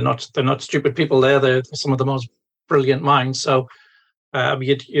 they're not stupid people there. They're some of the most brilliant minds. So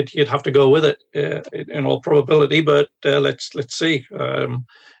you'd have to go with it in all probability. But let's see.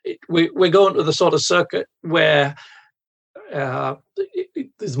 We're going to the sort of circuit where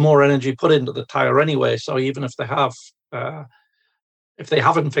there's more energy put into the tire anyway. So even if they have. If they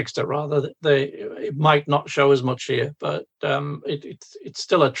haven't fixed it, rather, it might not show as much here, but it's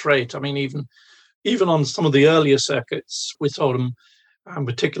still a trait. I mean, even on some of the earlier circuits, we saw them,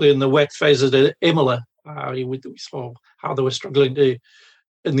 particularly in the wet phases at Imola, we saw how they were struggling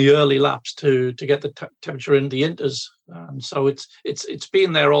in the early laps to get the temperature in the inters, and so it's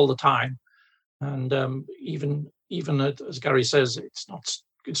been there all the time, and even as Gary says, it's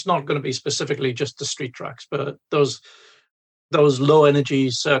not going to be specifically just the street tracks, but those low energy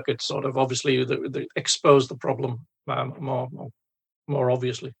circuits sort of obviously they expose the problem more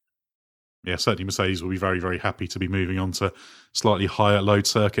obviously. Yeah, certainly Mercedes will be very, very happy to be moving on to slightly higher load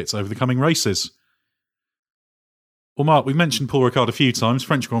circuits over the coming races. Well, Mark, we've mentioned Paul Ricard a few times.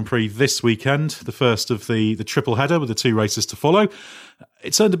 French Grand Prix this weekend, the first of the triple header with the two races to follow.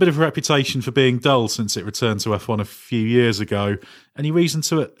 It's earned a bit of a reputation for being dull since it returned to F1 a few years ago. Any reason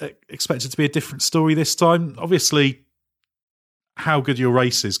to expect it to be a different story this time? Obviously, how good your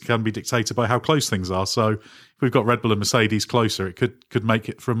race is can be dictated by how close things are. So if we've got Red Bull and Mercedes closer, it could make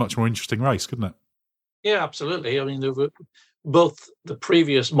it for a much more interesting race, couldn't it? Yeah, absolutely. I mean, both the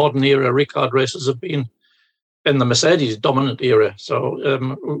previous modern era Ricard races have been in the Mercedes dominant era. So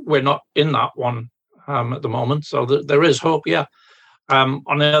we're not in that one at the moment. So there is hope, yeah. On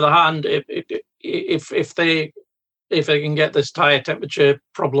the other hand, if they can get this tyre temperature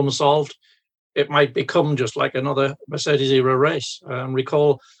problem solved, it might become just like another Mercedes era race.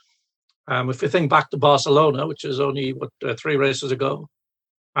 Recall, if you think back to Barcelona, which is only 3 races ago,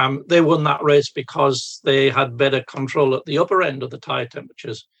 they won that race because they had better control at the upper end of the tyre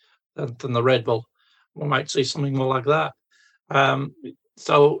temperatures than the Red Bull. We might see something more like that. I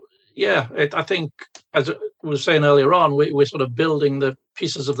think, as we were saying earlier on, we're sort of building the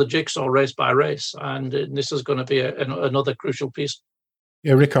pieces of the jigsaw race by race, and this is going to be another crucial piece.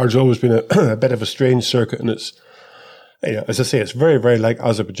 Yeah, Ricard's always been a bit of a strange circuit, and it's, as I say, it's very, very like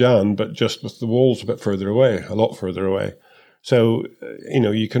Azerbaijan, but just with the walls a bit further away, a lot further away. So,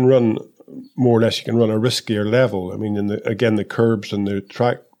 you can run more or less. You can run a riskier level. I mean, the curbs and the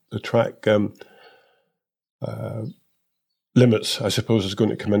track limits, I suppose, is going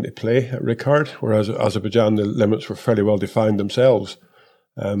to come into play at Ricard, whereas at Azerbaijan the limits were fairly well defined themselves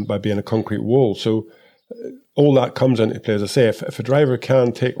by being a concrete wall. So all that comes into play. As I say, if a driver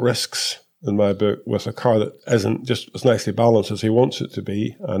can take risks, in my book, with a car that isn't just as nicely balanced as he wants it to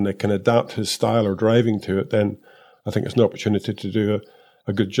be, and they can adapt his style or driving to it, then I think it's an opportunity to do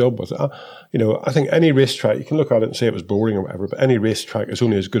a good job with it. I think any racetrack, you can look at it and say it was boring or whatever, but any racetrack is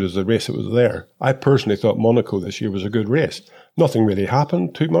only as good as the race that was there. I personally thought Monaco this year was a good race. Nothing really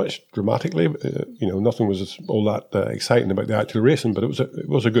happened too much dramatically. Nothing was all that exciting about the actual racing, but it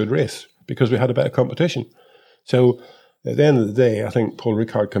was a good race because we had a bit of competition. So at the end of the day, I think Paul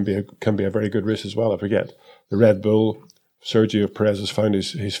Ricard can be a very good race as well. If we get the Red Bull Sergio Perez has found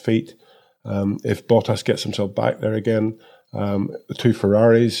his feet. If Bottas gets himself back there again, the two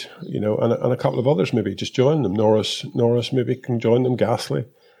Ferraris, and a couple of others maybe just join them. Norris maybe can join them. Gasly.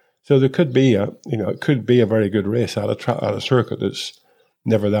 So there could be it could be a very good race at a circuit that's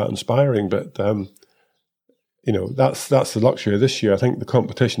never that inspiring. But that's the luxury of this year. I think the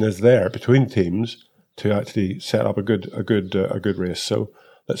competition is there between teams to actually set up a good race. So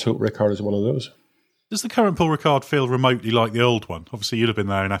let's hope Ricard is one of those. Does the current Paul Ricard feel remotely like the old one? Obviously, you'd have been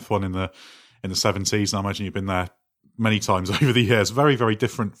there in F1 in the 70s, and I imagine you've been there many times over the years. Very, very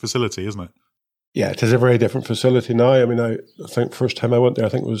different facility, isn't it? Yeah, it is a very different facility now. I mean, I think first time I went there, I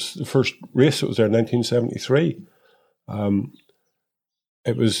think it was the first race that was there in 1973.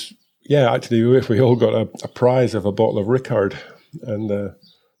 It was, actually, we all got a prize of a bottle of Ricard. And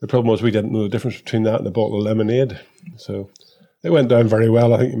the problem was we didn't know the difference between that and a bottle of lemonade. So it went down very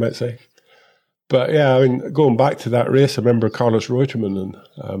well, I think you might say. But yeah, I mean, going back to that race, I remember Carlos Reutemann,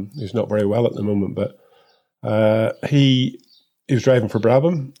 and he's not very well at the moment, but he was driving for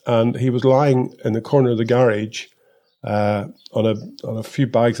Brabham, and he was lying in the corner of the garage on a few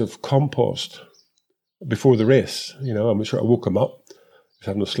bags of compost before the race. And we sort of woke him up. He was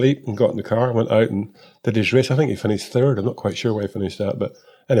having a sleep and got in the car, went out and did his race. I think he finished third. I'm not quite sure why he finished that, but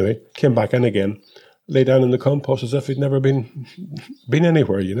anyway, came back in again, lay down in the compost as if he'd never been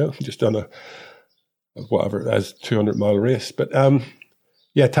anywhere. Just done a whatever it is, 200-mile race. But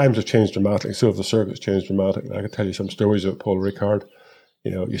times have changed dramatically. So have the circuits changed dramatically. I could tell you some stories about Paul Ricard.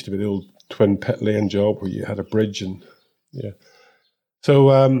 It used to be the old twin pit lane job where you had a bridge and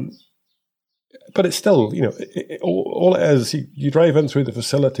So, but it's still, all it is, you drive in through the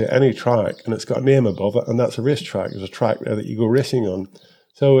facility at any track and it's got a name above it, and that's a racetrack. There's a track there that you go racing on.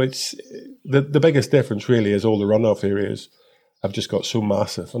 So it's the biggest difference really is all the runoff areas have just got so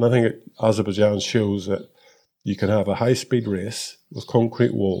massive. And I think Azerbaijan shows that you can have a high-speed race with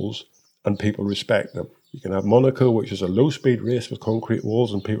concrete walls and people respect them. You can have Monaco, which is a low-speed race with concrete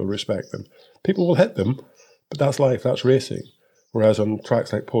walls, and people respect them. People will hit them, but that's life, that's racing. Whereas on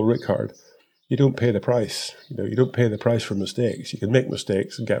tracks like Paul Ricard, you don't pay the price. You don't pay the price for mistakes. You can make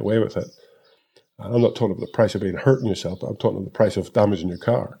mistakes and get away with it. And I'm not talking about the price of being hurting yourself, but I'm talking about the price of damaging your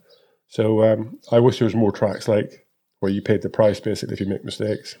car. So I wish there was more tracks like where you paid the price, basically, if you make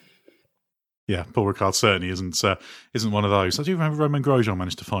mistakes. Yeah, Paul Ricard certainly isn't one of those. I do remember Romain Grosjean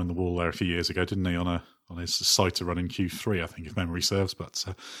managed to find the wall there a few years ago, didn't he, on his Saita run in Q3, I think, if memory serves. But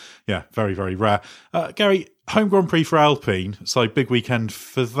very, very rare. Gary, home Grand Prix for Alpine, so big weekend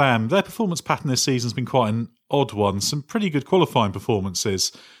for them. Their performance pattern this season has been quite an odd one. Some pretty good qualifying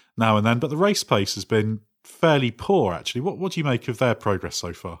performances now and then, but the race pace has been fairly poor, actually. What do you make of their progress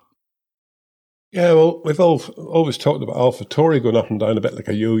so far? Yeah, well, we've always talked about AlphaTauri going up and down a bit like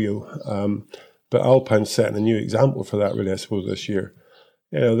a yo-yo, but Alpine's setting a new example for that, really, I suppose, this year.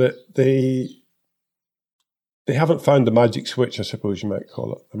 They haven't found the magic switch, I suppose you might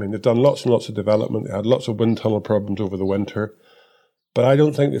call it. I mean, they've done lots and lots of development. They had lots of wind tunnel problems over the winter, but I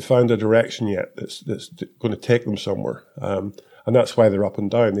don't think they've found a direction yet that's going to take them somewhere, and that's why they're up and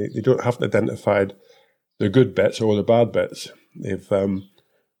down. They don't have identified their good bits or their bad bits.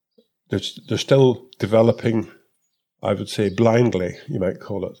 They're still developing, I would say, blindly, you might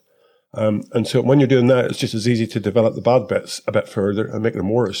call it. And so when you're doing that, it's just as easy to develop the bad bits a bit further and make them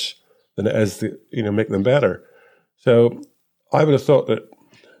worse than it is to, make them better. So I would have thought that,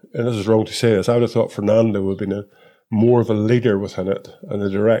 and this is wrong to say this, I would have thought Fernando would have been more of a leader within it and a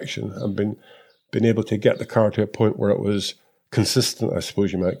direction, and been able to get the car to a point where it was consistent, I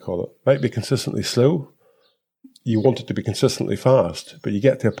suppose you might call it. Might be consistently slow. You want it to be consistently fast, but you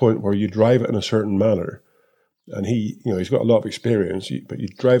get to a point where you drive it in a certain manner, and he's got a lot of experience, but you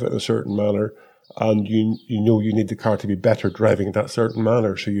drive it in a certain manner, and you need the car to be better driving in that certain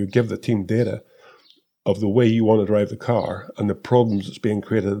manner, so you give the team data of the way you want to drive the car and the problems that's being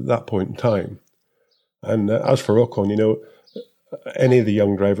created at that point in time. And as for Ocon, any of the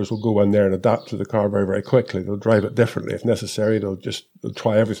young drivers will go in there and adapt to the car very, very quickly. They'll drive it differently. If necessary, they'll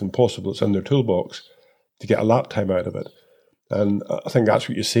try everything possible that's in their toolbox to get a lap time out of it. And I think that's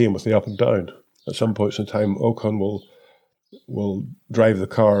what you're seeing with the up and down. At some points in time, Ocon will drive the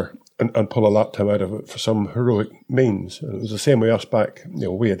car and pull a lap time out of it for some heroic means. And it was the same way us back,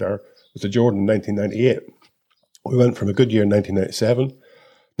 we had with the Jordan in 1998. We went from a good year in 1997.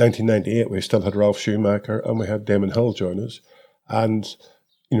 1998, we still had Ralph Schumacher and we had Damon Hill join us. And,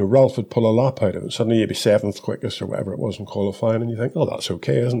 Ralph would pull a lap out of it. Suddenly you'd be seventh quickest or whatever it was in qualifying, and you think, oh, that's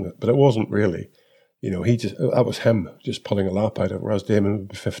okay, isn't it? But it wasn't really. That was him just pulling a lap out of it, whereas Damon would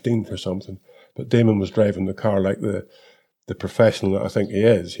be 15th or something. But Damon was driving the car like the professional that I think he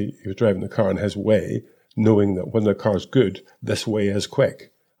is. He was driving the car in his way knowing that when the car's good, this way is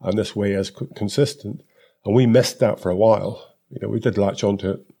quick and this way is consistent. And we missed that for a while. We did latch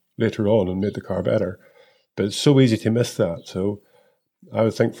onto it later on and made the car better. But it's so easy to miss that. So I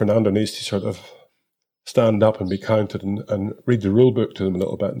would think Fernando needs to sort of stand up and be counted and read the rule book to them a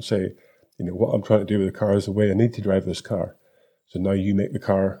little bit and say, what I'm trying to do with the car is the way I need to drive this car. So now you make the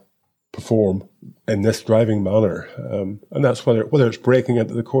car perform in this driving manner. And that's whether it's braking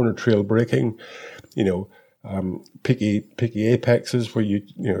into the corner, trail braking, picky apexes where you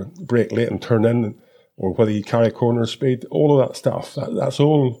brake late and turn in, or whether you carry corner speed, all of that stuff. That's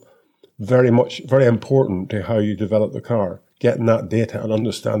all very important to how you develop the car. Getting that data and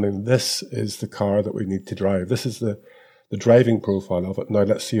understanding this is the car that we need to drive. This is the driving profile of it. Now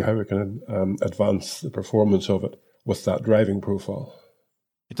let's see how we can advance the performance of it with that driving profile.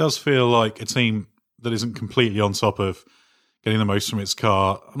 It does feel like a team that isn't completely on top of getting the most from its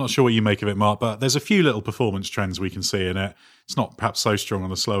car. I'm not sure what you make of it, Mark, but there's a few little performance trends we can see in it. It's not perhaps so strong on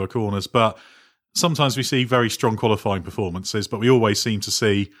the slower corners, but sometimes we see very strong qualifying performances, but we always seem to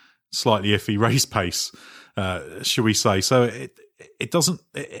see slightly iffy race pace, should we say. So it doesn't,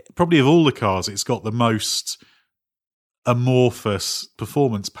 probably of all the cars, it's got the most amorphous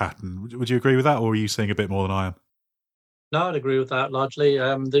performance pattern. Would you agree with that, or are you seeing a bit more than I am? No, I'd agree with that largely.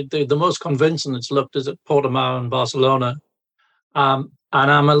 The most convincing it's looked is at Portimao and Barcelona. And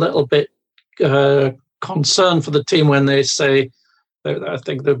I'm a little bit concerned for the team when they say, I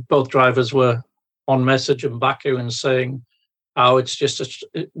think that both drivers were on message in Baku and saying,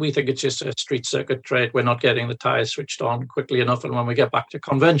 we think it's just a street circuit trade. We're not getting the tyres switched on quickly enough. And when we get back to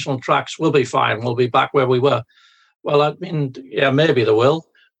conventional tracks, we'll be fine. We'll be back where we were. Well, I mean, yeah, maybe they will,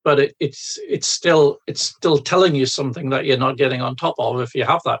 but it's still telling you something that you're not getting on top of if you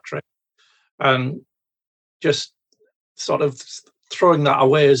have that trade. And just sort of throwing that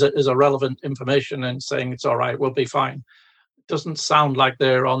away as irrelevant information and saying it's all right, we'll be fine. It doesn't sound like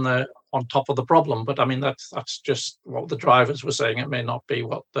they're on top of the problem, but I mean that's just what the drivers were saying. It may not be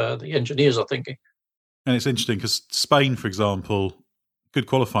what the engineers are thinking. And it's interesting because Spain, for example, good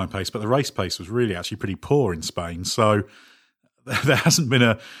qualifying pace, but the race pace was really actually pretty poor in Spain. So there hasn't been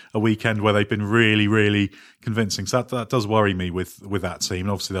a weekend where they've been really, really convincing. So that does worry me with that team.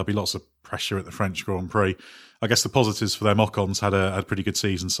 And obviously there'll be lots of pressure at the French Grand Prix. I guess the positives for them, Ocon's had a pretty good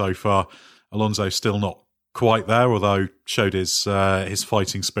season so far. Alonso's still not quite there, although showed his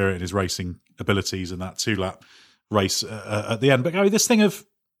fighting spirit and his racing abilities in that 2-lap race at the end. But Gary, this thing of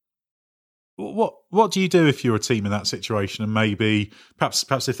what do you do if you're a team in that situation, and maybe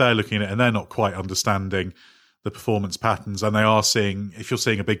perhaps if they're looking at it and they're not quite understanding the performance patterns, and if you're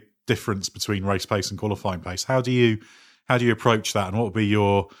seeing a big difference between race pace and qualifying pace, how do you approach that, and what would be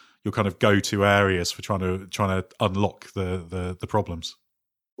your kind of go-to areas for trying to unlock the problems?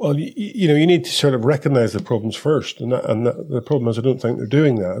 Well, you need to sort of recognise the problems first, and the problem is I don't think they're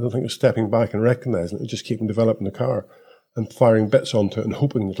doing that. I don't think they're stepping back and recognising it. They just keep developing the car and firing bits onto it and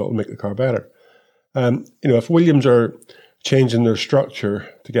hoping that it'll make the car better. If Williams are changing their structure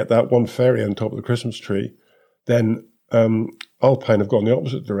to get that one fairy on top of the Christmas tree, then Alpine have gone the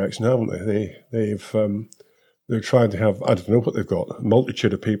opposite direction, haven't they? They're trying to have, I don't know what they've got, a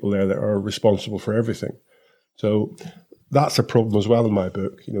multitude of people there that are responsible for everything. So that's a problem as well in my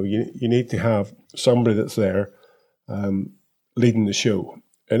book. You need to have somebody that's there leading the show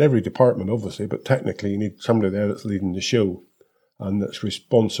in every department, obviously, but technically you need somebody there that's leading the show and that's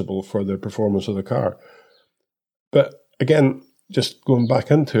responsible for the performance of the car. But again, just going back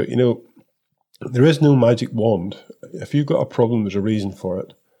into it, there is no magic wand. If you've got a problem, there's a reason for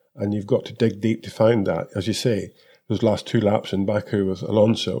it, and you've got to dig deep to find that. As you say, those last 2 laps in Baku with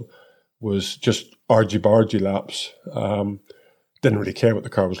Alonso was just argy-bargy laps. Didn't really care what the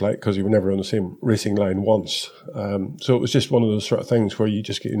car was like because you were never on the same racing line once. So it was just one of those sort of things where you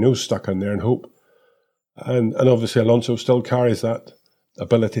just get your nose stuck in there and hope. And obviously Alonso still carries that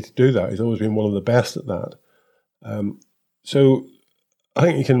ability to do that. He's always been one of the best at that. So I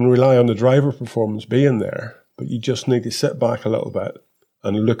think you can rely on the driver performance being there, but you just need to sit back a little bit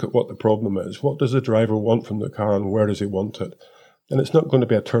and look at what the problem is. What does the driver want from the car and where does he want it? And it's not going to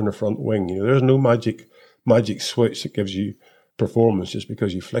be a turn of front wing. There's no magic switch that gives you performance just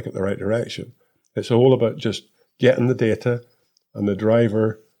because you flick it the right direction. It's all about just getting the data and the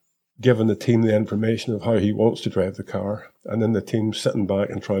driver giving the team the information of how he wants to drive the car, and then the team sitting back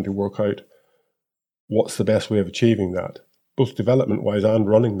and trying to work out what's the best way of achieving that, both development-wise and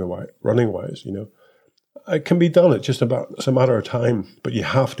running-wise. It can be done. It's a matter of time, but you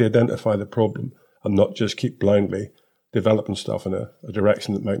have to identify the problem and not just keep blindly developing stuff in a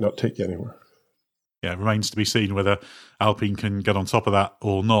direction that might not take you anywhere. yeah, it remains to be seen whether Alpine can get on top of that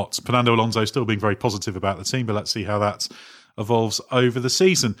or not. Fernando Alonso still being very positive about the team, but let's see how that evolves over the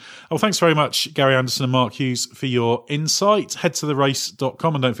season. Well, thanks very much, Gary Anderson and Mark Hughes, for your insight. Head to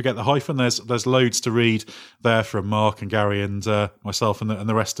therace.com and don't forget the hyphen. There's loads to read there from Mark and Gary and myself and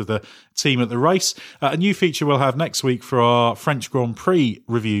the rest of the team at the race. A new feature we'll have next week for our French Grand Prix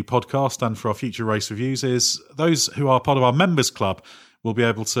review podcast and for our future race reviews is those who are part of our members club will be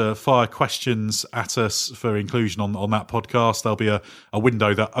able to fire questions at us for inclusion on that podcast. There'll be a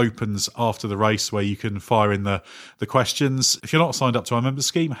window that opens after the race where you can fire in the questions. If you're not signed up to our member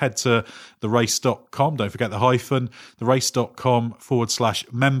scheme, head to therace.com. Don't forget the hyphen,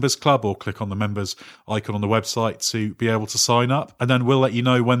 therace.com/members club, or click on the members icon on the website to be able to sign up. And then we'll let you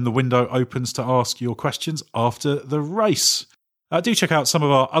know when the window opens to ask your questions after the race. Do check out some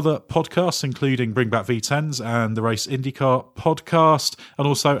of our other podcasts, including Bring Back V10s and the Race IndyCar podcast, and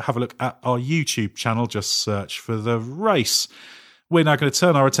also have a look at our YouTube channel. Just search for The Race. We're now going to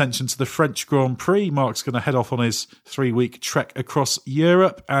turn our attention to the French Grand Prix. Mark's going to head off on his 3-week trek across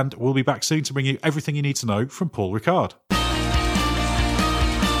Europe, and we'll be back soon to bring you everything you need to know from Paul Ricard.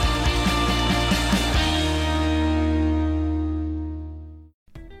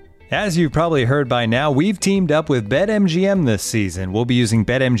 As you've probably heard by now, we've teamed up with BetMGM this season. We'll be using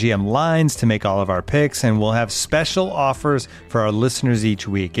BetMGM lines to make all of our picks, and we'll have special offers for our listeners each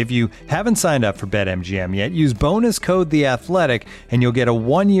week. If you haven't signed up for BetMGM yet, use bonus code The Athletic, and you'll get a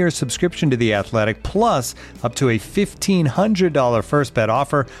 1-year subscription to The Athletic, plus up to a $1,500 first bet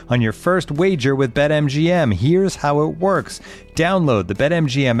offer on your first wager with BetMGM. Here's how it works. Download the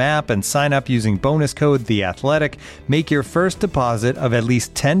BetMGM app and sign up using bonus code The Athletic. Make your first deposit of at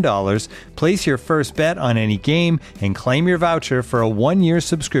least $10. Place your first bet on any game and claim your voucher for a 1-year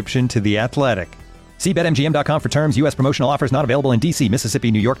subscription to The Athletic. See BetMGM.com for terms. U.S. promotional offers not available in D.C.,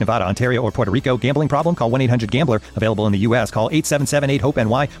 Mississippi, New York, Nevada, Ontario, or Puerto Rico. Gambling problem? Call 1-800-GAMBLER. Available in the U.S. Call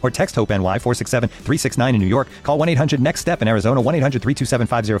 877-8-HOPE-NY or text HOPE-NY 467-369 in New York. Call 1-800-NEXT-STEP in Arizona.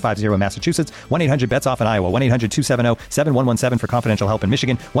 1-800-327-5050 in Massachusetts. 1-800-BETS-OFF in Iowa. 1-800-270-7117 for confidential help in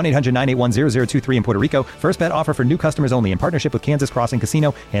Michigan. 1-800-981-0023 in Puerto Rico. First bet offer for new customers only in partnership with Kansas Crossing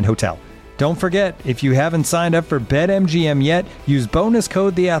Casino and Hotel. Don't forget, if you haven't signed up for BetMGM yet, use bonus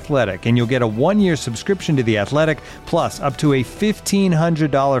code The Athletic, and you'll get a 1-year subscription to The Athletic, plus up to a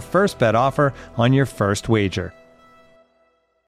 $1,500 first bet offer on your first wager.